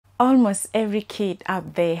Almost every kid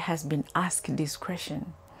out there has been asked this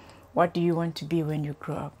question: what do you want to be when you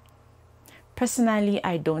grow up? Personally,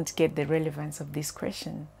 I don't get the relevance of this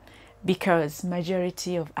question because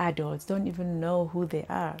majority of adults don't even know who they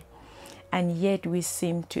are, and yet we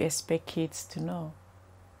seem to expect kids to know.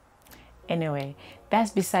 Anyway,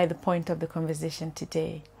 that's beside the point of the conversation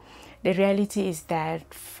today. The reality is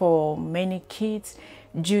that for many kids,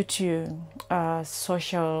 due to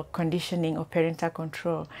social conditioning or parental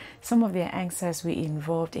control, some of their answers will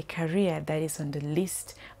involve a career that is on the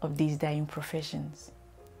list of these dying professions.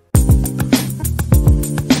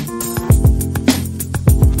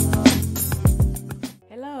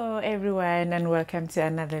 Hello everyone, and welcome to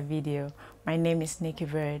another video. My name is Nikki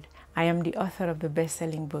Bird. I am the author of the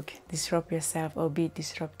best-selling book, Disrupt Yourself or Be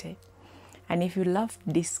Disrupted. And if you love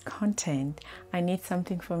this content, I need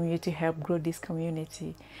something from you to help grow this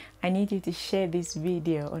community. I need you to share this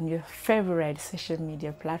video on your favorite social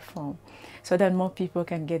media platform so that more people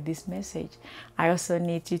can get this message. I also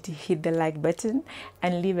need you to hit the like button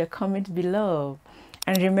and leave a comment below.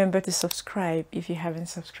 And remember to subscribe if you haven't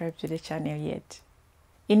subscribed to the channel yet.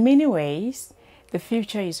 In many ways, the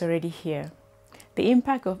future is already here. The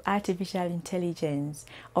impact of artificial intelligence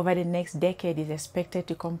over the next decade is expected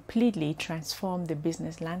to completely transform the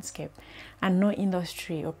business landscape, and no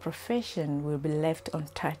industry or profession will be left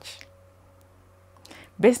untouched.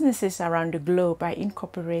 Businesses around the globe are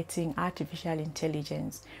incorporating artificial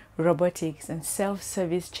intelligence, robotics, and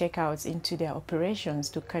self-service checkouts into their operations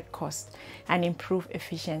to cut costs and improve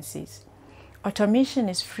efficiencies. Automation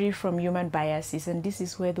is free from human biases, and this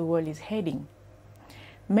is where the world is heading.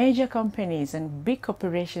 Major companies and big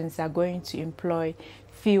corporations are going to employ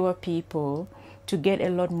fewer people to get a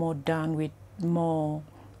lot more done with more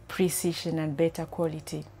precision and better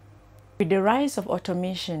quality. With the rise of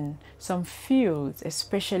automation, some fields,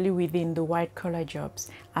 especially within the white-collar jobs,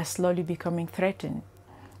 are slowly becoming threatened.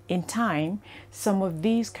 In time, some of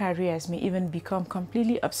these careers may even become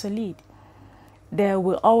completely obsolete. There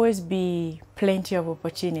will always be plenty of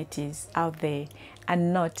opportunities out there,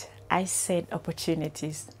 and I said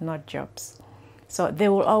opportunities, not jobs. So there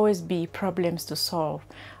will always be problems to solve,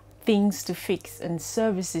 things to fix, and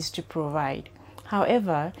services to provide.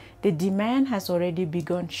 However, the demand has already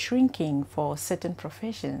begun shrinking for certain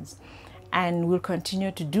professions and will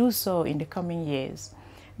continue to do so in the coming years.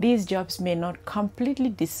 These jobs may not completely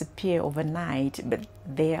disappear overnight, but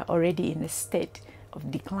they are already in a state of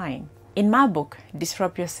decline. In my book,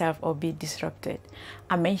 Disrupt Yourself or Be Disrupted,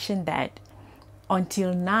 I mentioned that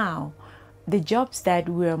until now, the jobs that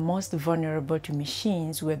were most vulnerable to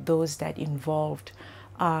machines were those that involved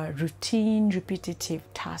routine, repetitive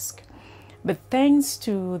tasks. But thanks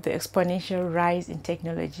to the exponential rise in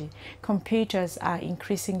technology, computers are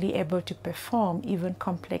increasingly able to perform even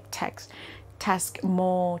complex tasks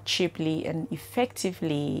more cheaply and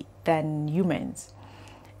effectively than humans.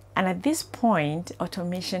 And at this point,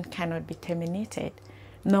 automation cannot be terminated.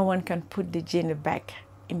 No one can put the genie back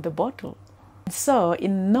in the bottle. So,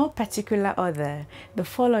 in no particular order, the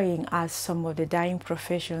following are some of the dying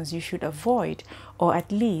professions you should avoid, or at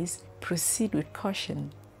least proceed with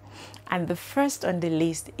caution. And the first on the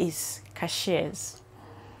list is cashiers.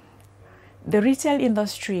 The retail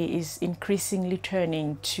industry is increasingly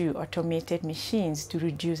turning to automated machines to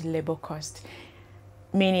reduce labor costs,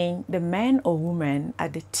 meaning the man or woman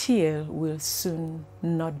at the till will soon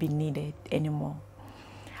not be needed anymore.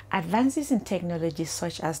 Advances in technology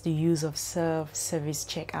such as the use of self-service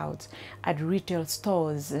checkouts at retail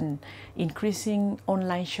stores and increasing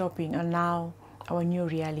online shopping are now our new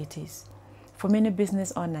realities. For many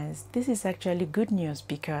business owners, this is actually good news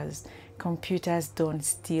because computers don't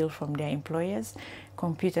steal from their employers,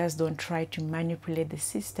 computers don't try to manipulate the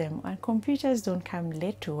system, and computers don't come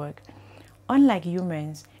late to work. Unlike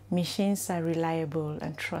humans, machines are reliable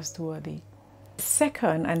and trustworthy.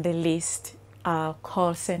 Second on the list are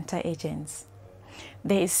call center agents.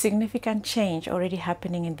 There is significant change already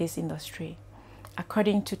happening in this industry.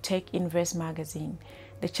 According to Tech Invest magazine,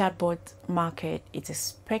 the chatbot market is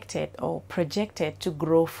expected or projected to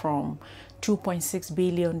grow from $2.6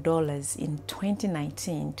 billion in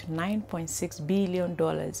 2019 to $9.6 billion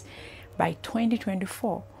by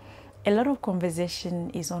 2024. A lot of conversation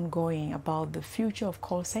is ongoing about the future of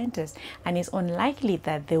call centers, and it's unlikely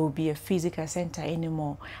that there will be a physical center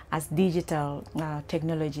anymore as digital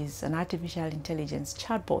technologies and artificial intelligence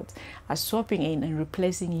chatbots are swapping in and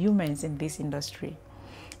replacing humans in this industry.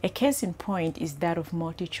 A case in point is that of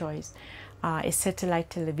MultiChoice, a satellite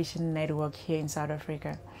television network here in South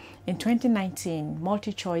Africa. In 2019,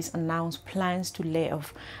 MultiChoice announced plans to lay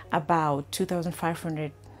off about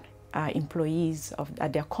 2,500 employees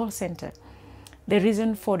at their call center. The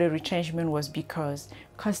reason for the retrenchment was because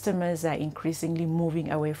customers are increasingly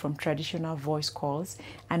moving away from traditional voice calls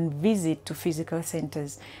and visit to physical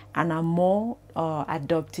centers and are more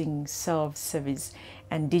adopting self-service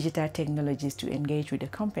and digital technologies to engage with the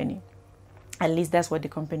company. At least that's what the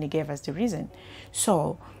company gave us the reason.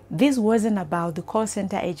 So this wasn't about the call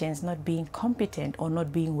center agents not being competent or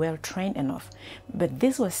not being well trained enough, but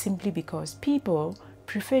this was simply because people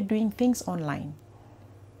prefer doing things online.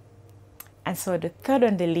 And so the third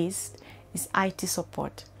on the list is IT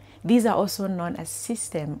support. These are also known as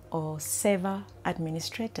system or server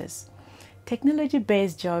administrators.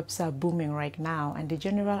 Technology-based jobs are booming right now, and the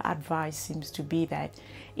general advice seems to be that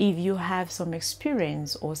if you have some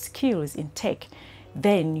experience or skills in tech,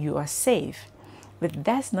 then you are safe. But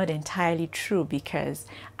that's not entirely true, because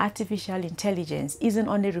artificial intelligence isn't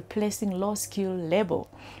only replacing low-skill labor,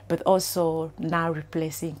 but also now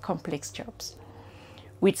replacing complex jobs.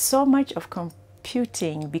 With so much of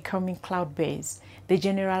computing becoming cloud-based, the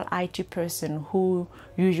general IT person who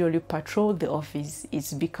usually patrols the office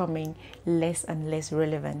is becoming less and less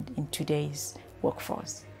relevant in today's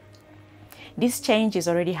workforce. This change is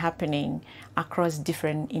already happening across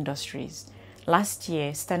different industries. Last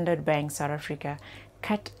year, Standard Bank South Africa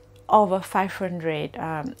cut over 500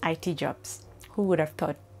 IT jobs. Who would have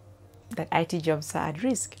thought that IT jobs are at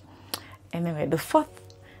risk? Anyway, the fourth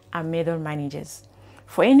are middle managers.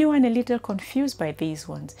 For anyone a little confused by these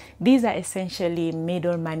ones, these are essentially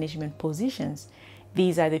middle management positions.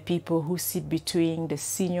 These are the people who sit between the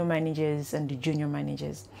senior managers and the junior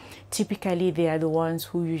managers. Typically, they are the ones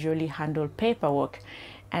who usually handle paperwork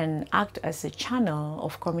and act as a channel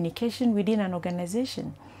of communication within an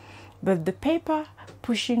organization. But the paper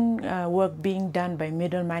pushing work being done by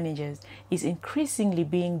middle managers is increasingly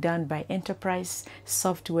being done by enterprise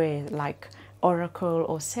software like Oracle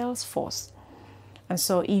or Salesforce. And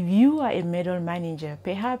so if you are a middle manager,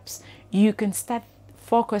 perhaps you can start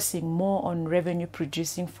focusing more on revenue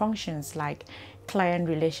producing functions like client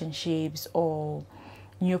relationships or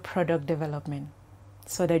new product development,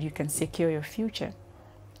 so that you can secure your future.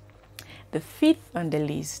 The fifth on the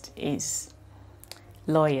list is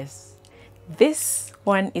lawyers. This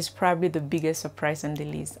one is probably the biggest surprise on the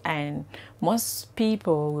list, and most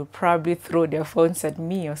people will probably throw their phones at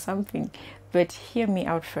me or something, but hear me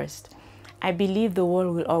out first. I believe the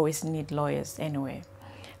world will always need lawyers anyway,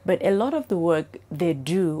 but a lot of the work they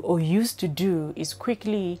do or used to do is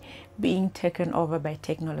quickly being taken over by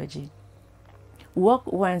technology.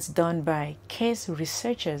 Work once done by case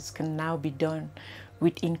researchers can now be done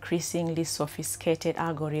with increasingly sophisticated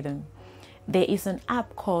algorithms. There is an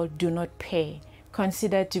app called Do Not Pay,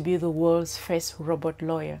 considered to be the world's first robot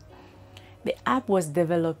lawyer. The app was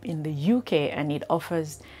developed in the UK, and it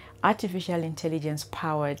offers artificial intelligence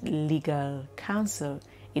powered legal counsel.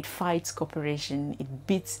 It fights corruption, it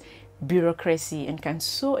beats bureaucracy, and can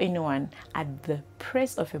sue anyone at the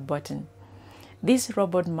press of a button. This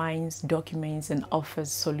robot mines documents and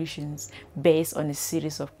offers solutions based on a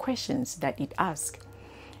series of questions that it asks.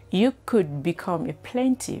 You could become a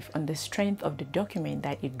plaintiff on the strength of the document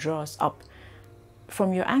that it draws up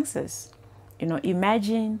from your answers.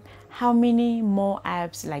 Imagine how many more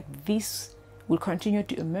apps like this will continue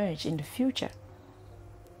to emerge in the future.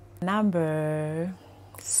 Number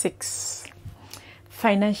 6,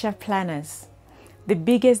 financial planners. The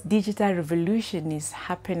biggest digital revolution is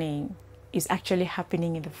actually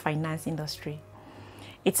happening in the finance industry.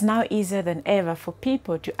 It's now easier than ever for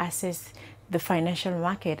people to access the financial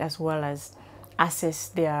market as well as access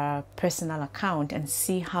their personal account and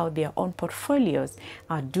see how their own portfolios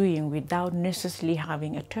are doing without necessarily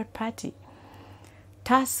having a third party.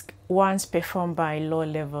 Tasks once performed by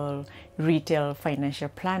low-level retail financial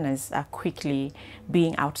planners are quickly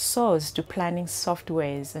being outsourced to planning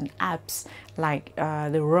softwares and apps like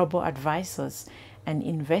the robo-advisors and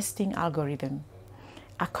investing algorithm.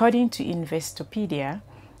 According to Investopedia,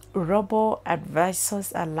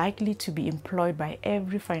 robo-advisors are likely to be employed by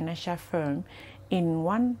every financial firm in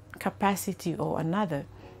one capacity or another.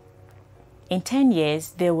 In 10 years,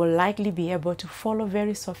 they will likely be able to follow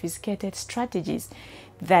very sophisticated strategies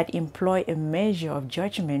that employ a measure of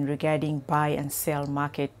judgment regarding buy and sell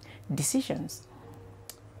market decisions.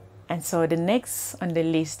 And so the next on the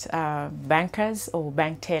list are bankers or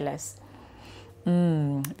bank tellers.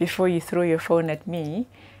 Before you throw your phone at me,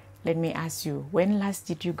 let me ask you, when last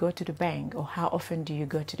did you go to the bank, or how often do you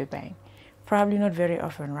go to the bank? Probably not very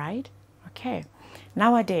often, right? Okay.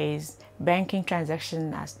 Nowadays, banking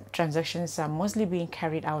transactions are mostly being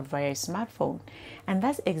carried out via a smartphone, and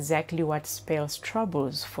that's exactly what spells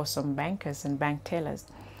troubles for some bankers and bank tellers,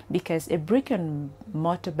 because a brick and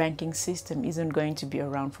mortar banking system isn't going to be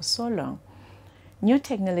around for so long. New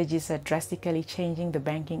technologies are drastically changing the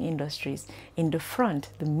banking industries in the front,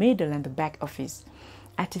 the middle, and the back office.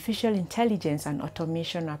 Artificial intelligence and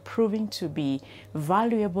automation are proving to be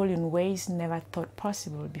valuable in ways never thought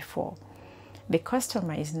possible before. The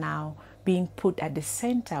customer is now being put at the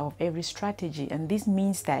center of every strategy, and this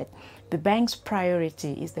means that the bank's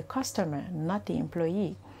priority is the customer, not the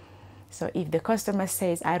employee. So if the customer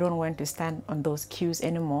says, I don't want to stand on those queues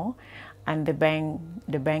anymore, and the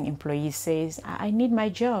bank employee says, I need my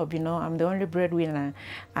job, I'm the only breadwinner,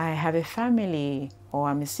 I have a family, or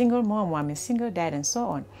I'm a single mom, or I'm a single dad, and so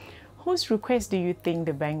on, whose request do you think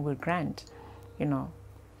the bank will grant?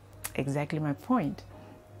 Exactly my point.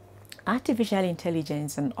 Artificial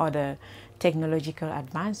intelligence and other technological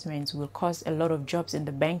advancements will cause a lot of jobs in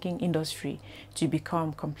the banking industry to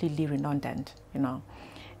become completely redundant.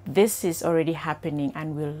 This is already happening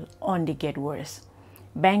and will only get worse.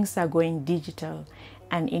 Banks are going digital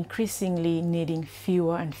and increasingly needing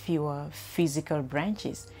fewer and fewer physical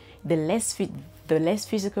branches. The less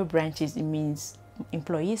physical branches, it means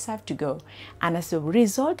employees have to go. And as a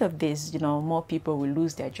result of this, more people will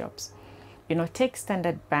lose their jobs. Take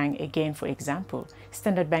Standard Bank again, for example.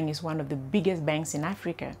 Standard Bank is one of the biggest banks in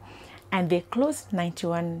Africa, and they closed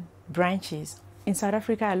 91 branches in South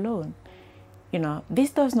Africa alone.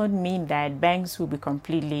 This does not mean that banks will be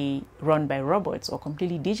completely run by robots or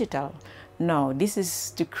completely digital. No, this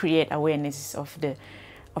is to create awareness of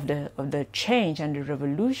the change and the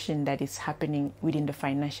revolution that is happening within the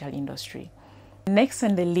financial industry. Next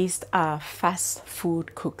on the list are fast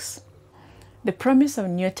food cooks. The promise of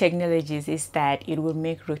new technologies is that it will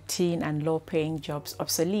make routine and low-paying jobs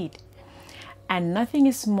obsolete. And nothing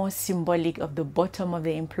is more symbolic of the bottom of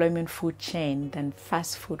the employment food chain than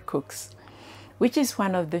fast food cooks, which is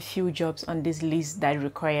one of the few jobs on this list that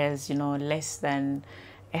requires, less than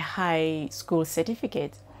a high school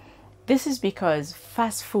certificate. This is because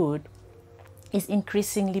fast food is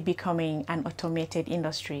increasingly becoming an automated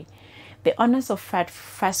industry. The owners of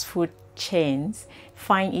fast food chains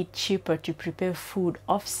find it cheaper to prepare food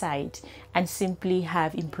off-site and simply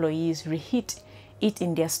have employees reheat it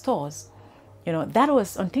in their stores. That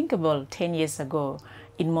was unthinkable 10 years ago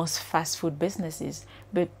in most fast food businesses,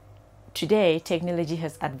 but today technology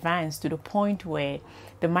has advanced to the point where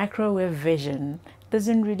the microwave version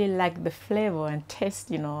doesn't really lack the flavor and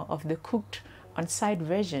taste, of the cooked on-site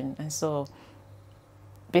version, and so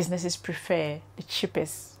businesses prefer the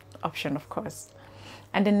cheapest option, of course.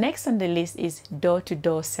 And the next on the list is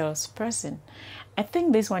door-to-door salesperson. I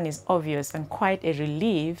think this one is obvious and quite a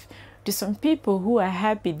relief to some people who are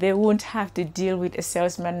happy they won't have to deal with a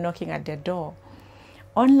salesman knocking at their door.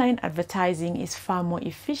 Online advertising is far more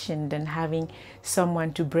efficient than having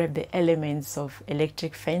someone to brave the elements of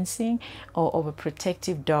electric fencing or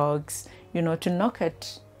overprotective dogs, to knock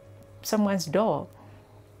at someone's door.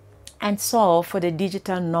 And so for the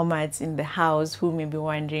digital nomads in the house who may be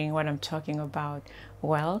wondering what I'm talking about,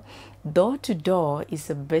 well, door-to-door is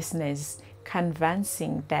a business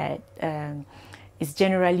canvassing that is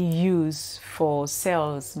generally used for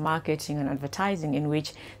sales, marketing, and advertising, in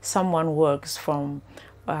which someone works from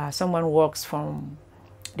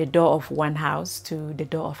the door of one house to the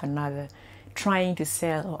door of another, trying to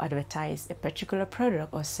sell or advertise a particular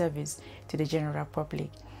product or service to the general public.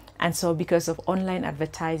 And so because of online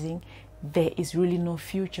advertising, there is really no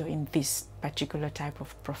future in this particular type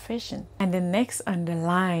of profession. And the next on the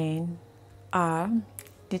line are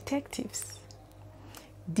detectives.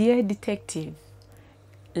 Dear detective,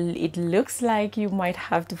 it looks like you might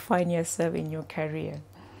have to find yourself in your career.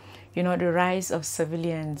 The rise of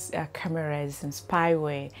surveillance cameras and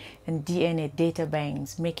spyware and DNA data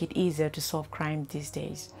banks make it easier to solve crime these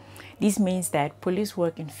days. This means that police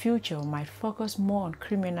work in future might focus more on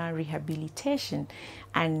criminal rehabilitation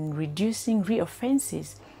and reducing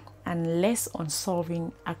reoffenses and less on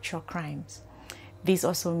solving actual crimes. This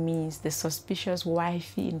also means the suspicious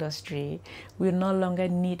wifey industry will no longer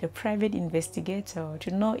need a private investigator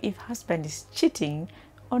to know if husband is cheating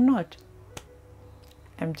or not.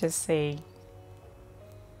 I'm just saying.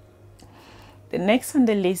 The next on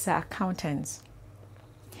the list are accountants.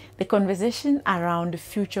 The conversation around the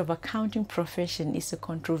future of accounting profession is a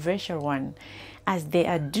controversial one, as there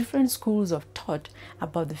are different schools of thought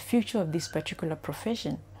about the future of this particular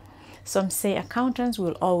profession. Some say accountants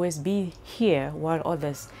will always be here, while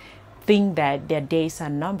others think that their days are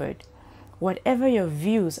numbered. Whatever your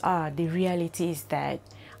views are, the reality is that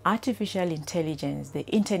artificial intelligence, the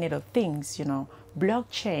Internet of Things,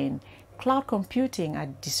 blockchain, cloud computing are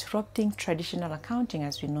disrupting traditional accounting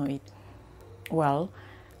as we know it. Well,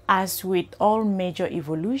 As with all major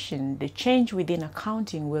evolution, the change within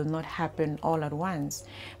accounting will not happen all at once,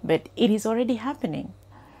 but it is already happening.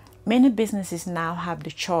 Many businesses now have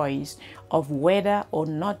the choice of whether or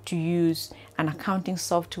not to use an accounting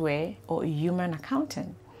software or a human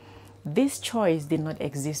accountant. This choice did not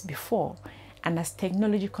exist before, and as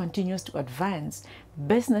technology continues to advance,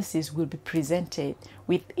 businesses will be presented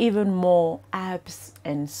with even more apps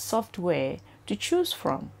and software to choose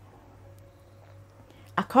from.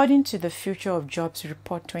 According to the Future of Jobs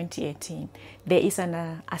Report 2018, there is an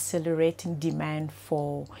accelerating demand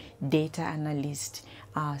for data analysts,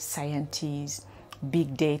 scientists,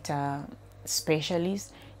 big data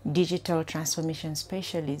specialists, digital transformation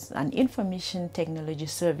specialists, and information technology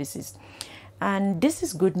services. And this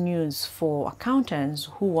is good news for accountants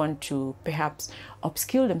who want to perhaps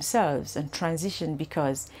upskill themselves and transition,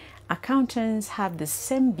 because accountants have the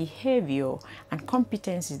same behavior and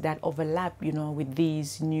competencies that overlap, with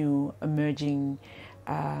these new emerging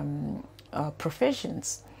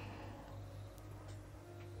professions.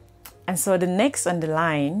 And so the next on the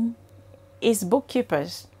line is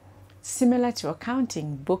bookkeepers. Similar to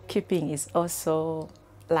accounting, bookkeeping is also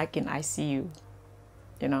like in ICU.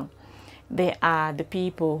 They are the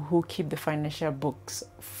people who keep the financial books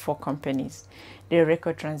for companies. They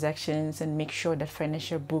record transactions and make sure that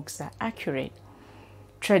financial books are accurate.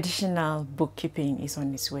 Traditional bookkeeping is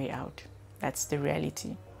on its way out. That's the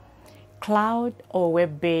reality. Cloud or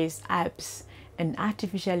web-based apps and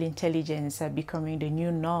artificial intelligence are becoming the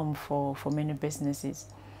new norm for many businesses.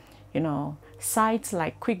 Sites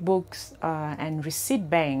like QuickBooks and Receipt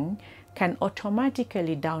Bank can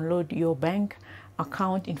automatically download your bank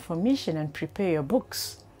account information and prepare your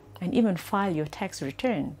books and even file your tax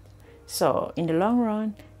return. So in the long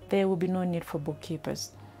run, there will be no need for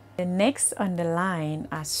bookkeepers. The next on the line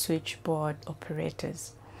are switchboard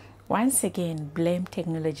operators. Once again, blame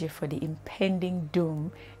technology for the impending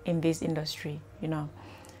doom in this industry.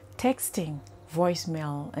 Texting,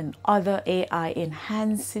 voicemail, and other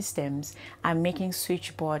AI-enhanced systems are making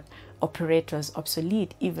switchboard operators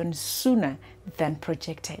obsolete even sooner than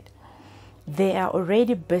projected. There are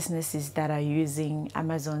already businesses that are using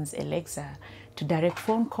Amazon's Alexa to direct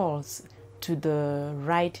phone calls to the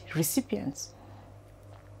right recipients.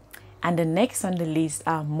 And the next on the list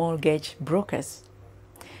are mortgage brokers.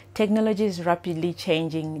 Technology is rapidly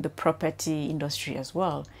changing the property industry as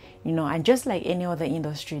well. And just like any other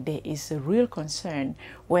industry, there is a real concern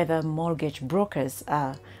whether mortgage brokers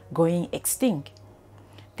are going extinct.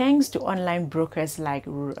 Thanks to online brokers like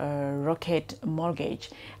Rocket Mortgage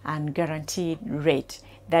and Guaranteed Rate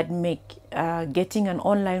that make getting an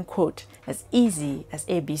online quote as easy as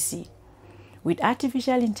ABC. With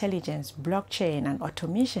artificial intelligence, blockchain, and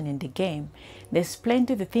automation in the game, there's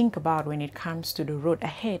plenty to think about when it comes to the road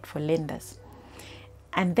ahead for lenders.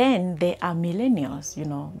 And then there are millennials,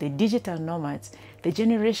 the digital nomads, the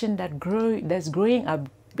generation that grew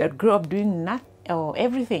up doing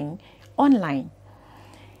everything online.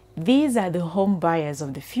 These are the home buyers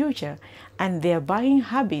of the future, and their buying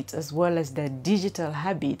habits as well as their digital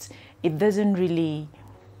habits, it doesn't really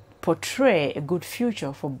portray a good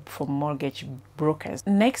future for mortgage brokers.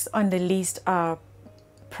 Next on the list are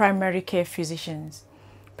primary care physicians.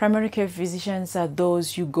 Primary care physicians are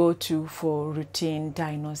those you go to for routine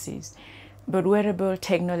diagnosis, but wearable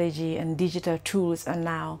technology and digital tools are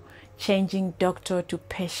now changing doctor to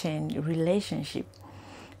patient relationship.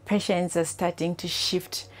 Patients are starting to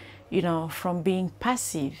shift, from being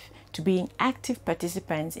passive to being active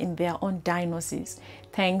participants in their own diagnosis,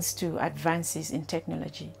 thanks to advances in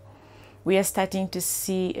technology. We are starting to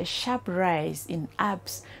see a sharp rise in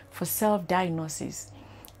apps for self-diagnosis.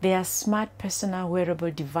 They are smart personal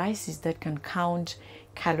wearable devices that can count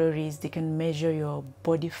calories, they can measure your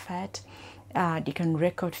body fat, they can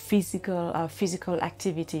record physical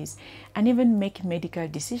activities, and even make medical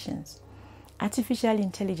decisions. Artificial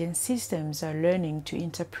intelligence systems are learning to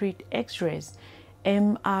interpret X-rays,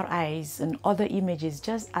 MRIs, and other images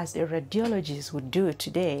just as a radiologist would do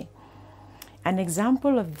today. An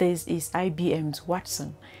example of this is IBM's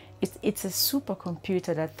Watson. It's a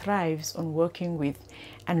supercomputer that thrives on working with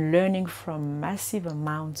and learning from massive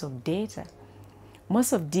amounts of data.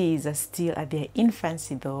 Most of these are still at their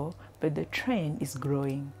infancy though, but the trend is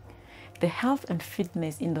growing. The health and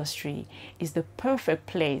fitness industry is the perfect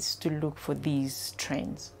place to look for these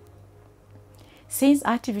trends. Since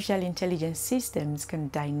artificial intelligence systems can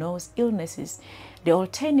diagnose illnesses, the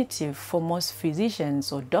alternative for most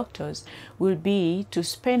physicians or doctors will be to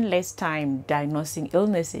spend less time diagnosing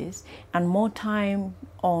illnesses and more time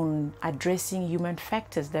on addressing human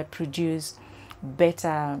factors that produce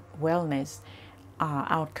better wellness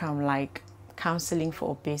outcome, like counseling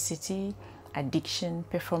for obesity, addiction,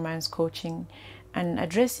 performance coaching, and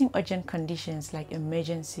addressing urgent conditions like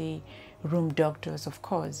emergency room doctors, of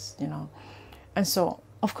course, And so,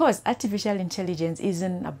 of course, artificial intelligence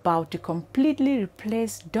isn't about to completely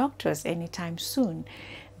replace doctors anytime soon,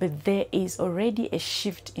 but there is already a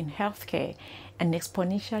shift in healthcare, an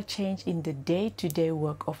exponential change in the day-to-day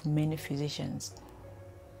work of many physicians.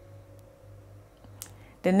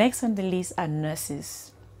 The next on the list are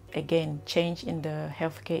nurses. Again, change in the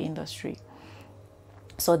healthcare industry.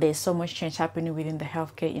 So there's so much change happening within the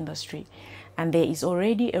healthcare industry. And there is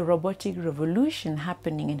already a robotic revolution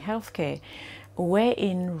happening in healthcare,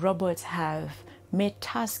 wherein robots have made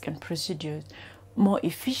tasks and procedures more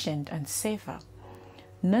efficient and safer.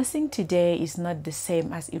 Nursing today is not the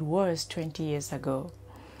same as it was 20 years ago.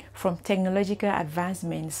 From technological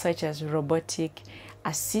advancements such as robotic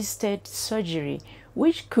assisted surgery,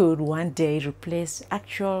 which could one day replace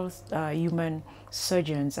actual human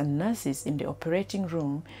surgeons and nurses in the operating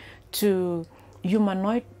room, to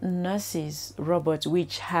humanoid nurses robots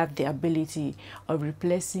which have the ability of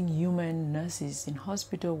replacing human nurses in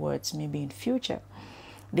hospital wards maybe in future.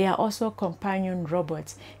 There are also companion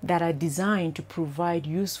robots that are designed to provide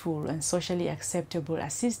useful and socially acceptable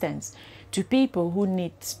assistance to people who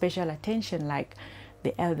need special attention, like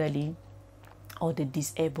the elderly or the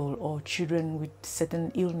disabled or children with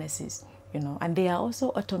certain illnesses, And there are also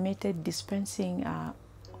automated dispensing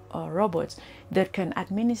robots that can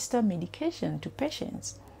administer medication to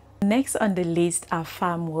patients. Next on the list are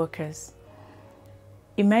farm workers.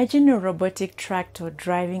 Imagine a robotic tractor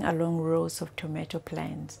driving along rows of tomato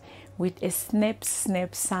plants with a snap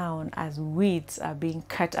snap sound as weeds are being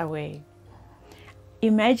cut away.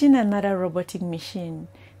 Imagine another robotic machine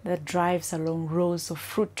that drives along rows of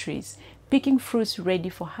fruit trees, picking fruits ready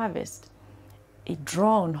for harvest. A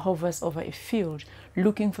drone hovers over a field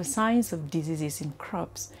looking for signs of diseases in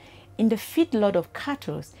crops. In the feedlot of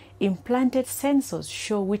cattle, implanted sensors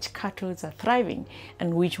show which cattle are thriving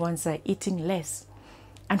and which ones are eating less.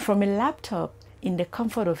 And from a laptop in the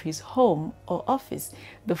comfort of his home or office,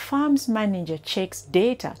 the farm's manager checks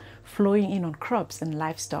data flowing in on crops and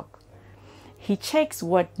livestock. He checks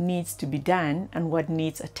what needs to be done and what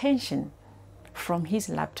needs attention from his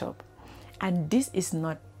laptop. And this is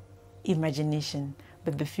not imagination,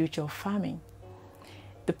 but the future of farming.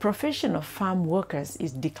 The profession of farm workers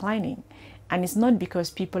is declining, and it's not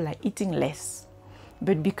because people are eating less,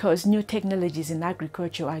 but because new technologies in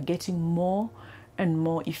agriculture are getting more and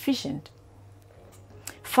more efficient.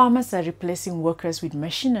 Farmers are replacing workers with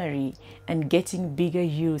machinery and getting bigger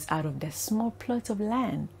yields out of their small plots of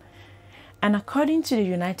land. And according to the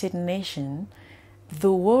United Nations,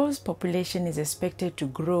 the world's population is expected to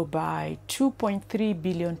grow by 2.3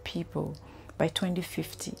 billion people by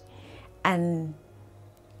 2050, and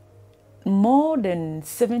more than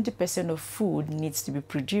 70% of food needs to be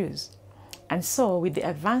produced. And so, with the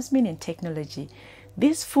advancement in technology,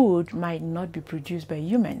 this food might not be produced by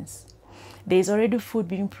humans. There is already food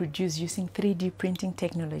being produced using 3D printing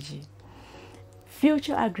technology.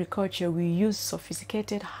 Future agriculture will use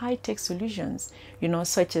sophisticated high-tech solutions,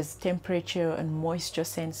 such as temperature and moisture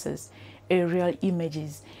sensors, aerial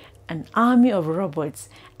images, an army of robots,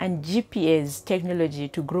 and GPS technology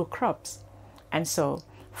to grow crops. And so,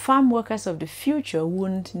 farm workers of the future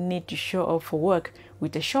won't need to show up for work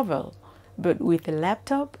with a shovel, but with a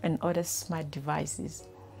laptop and other smart devices.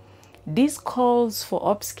 This calls for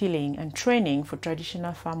upskilling and training for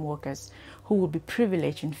traditional farm workers who will be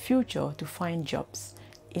privileged in future to find jobs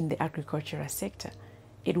in the agricultural sector.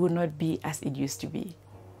 It will not be as it used to be.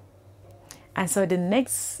 And so the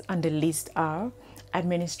next on the list are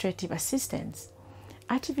administrative assistants.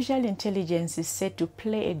 Artificial intelligence is said to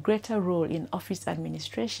play a greater role in office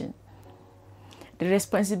administration. The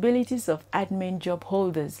responsibilities of admin job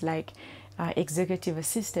holders like executive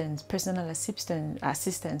assistants, personal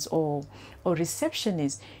assistants, or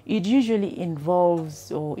receptionists, it usually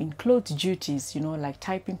involves or includes duties, like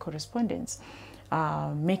typing correspondence,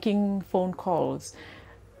 making phone calls,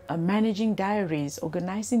 managing diaries,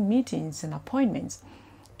 organizing meetings and appointments.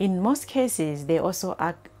 In most cases, they also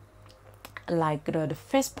act like the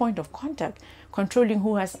first point of contact, controlling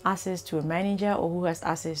who has access to a manager or who has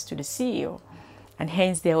access to the CEO. And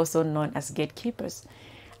hence, they're also known as gatekeepers.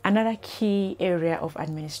 Another key area of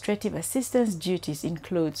administrative assistance duties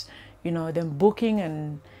includes, them booking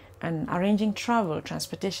and arranging travel,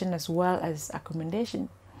 transportation, as well as accommodation.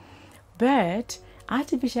 But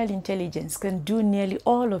artificial intelligence can do nearly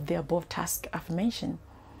all of the above tasks I've mentioned.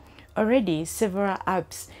 Already, several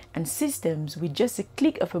apps and systems with just a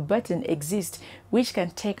click of a button exist which can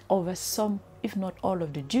take over some if not all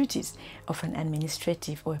of the duties of an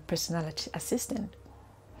administrative or a personal assistant.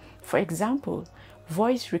 For example,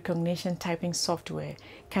 voice recognition typing software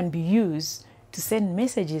can be used to send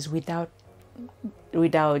messages without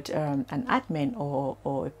an admin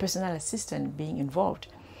or a personal assistant being involved.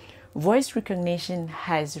 Voice recognition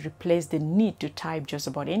has replaced the need to type just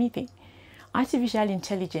about anything. Artificial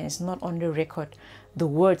intelligence not only records the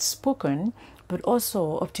words spoken, but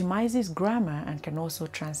also optimizes grammar and can also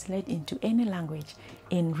translate into any language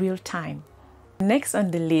in real time. Next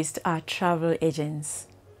on the list are travel agents.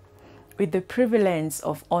 With the prevalence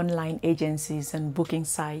of online agencies and booking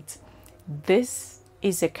sites, this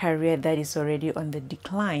is a career that is already on the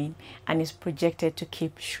decline and is projected to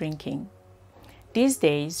keep shrinking. These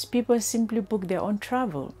days, people simply book their own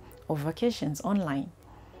travel or vacations online.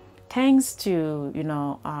 Thanks to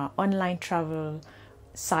online travel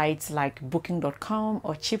sites like booking.com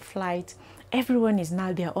or cheap flights, everyone is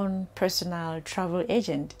now their own personal travel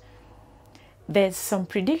agent. There's some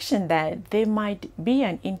prediction that there might be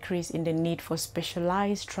an increase in the need for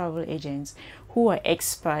specialized travel agents who are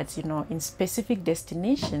experts, in specific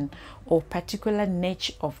destination or particular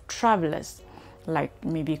niche of travelers, like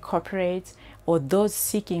maybe corporates or those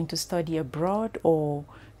seeking to study abroad or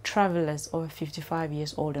travelers over 55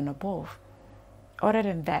 years old and above. Other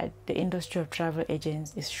than that, the industry of travel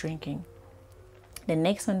agents is shrinking. The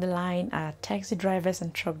next on the line are taxi drivers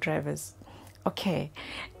and truck drivers. Okay,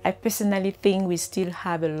 I personally think we still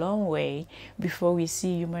have a long way before we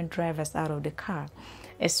see human drivers out of the car,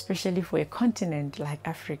 especially for a continent like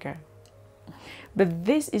Africa. But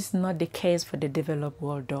this is not the case for the developed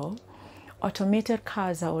world though. Automated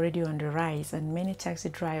cars are already on the rise, and many taxi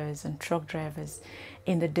drivers and truck drivers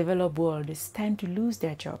in the developed world stand to lose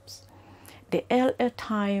their jobs. The LA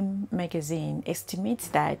Time magazine estimates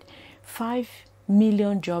that 5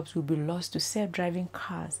 million jobs will be lost to self-driving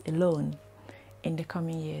cars alone in the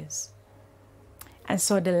coming years. And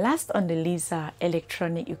so the last on the list are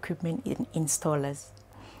electronic equipment installers.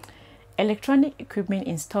 Electronic equipment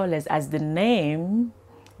installers, as the name,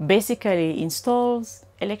 basically installs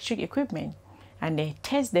electric equipment, and they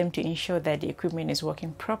test them to ensure that the equipment is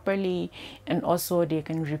working properly, and also they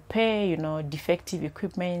can repair defective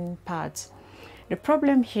equipment parts. The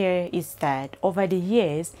problem here is that over the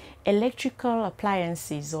years, electrical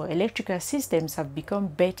appliances or electrical systems have become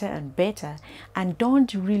better and better and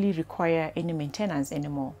don't really require any maintenance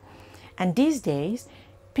anymore. And these days,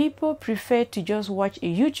 people prefer to just watch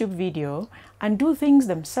a YouTube video and do things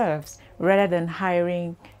themselves rather than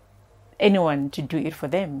hiring anyone to do it for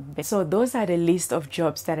them. So those are the list of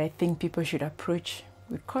jobs that I think people should approach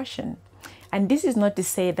with caution. And this is not to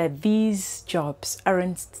say that these jobs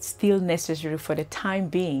aren't still necessary for the time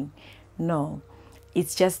being. No,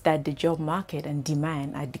 it's just that the job market and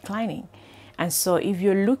demand are declining. And so if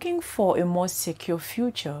you're looking for a more secure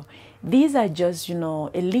future, these are just, a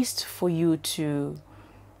list for you to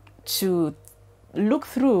look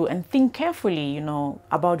through and think carefully,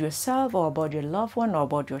 about yourself or about your loved one or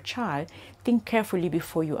about your child. Think carefully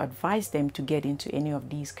before you advise them to get into any of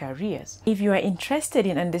these careers. If you are interested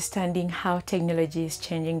in understanding how technology is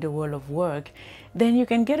changing the world of work, then you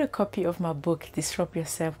can get a copy of my book, Disrupt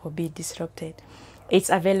Yourself or Be Disrupted. It's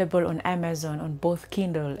available on Amazon on both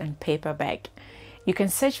Kindle and paperback. You can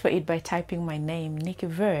search for it by typing my name, Nikki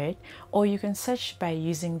Verd, or you can search by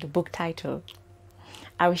using the book title.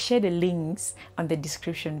 I will share the links on the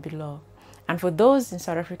description below. And for those in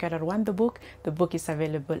South Africa that want the book is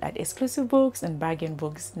available at exclusive books and bargain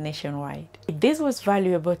books nationwide. If this was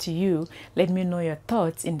valuable to you, let me know your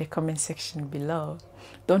thoughts in the comment section below.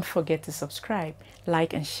 Don't forget to subscribe,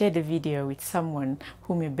 like and share the video with someone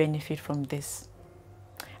who may benefit from this.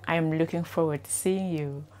 I am looking forward to seeing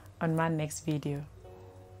you on my next video.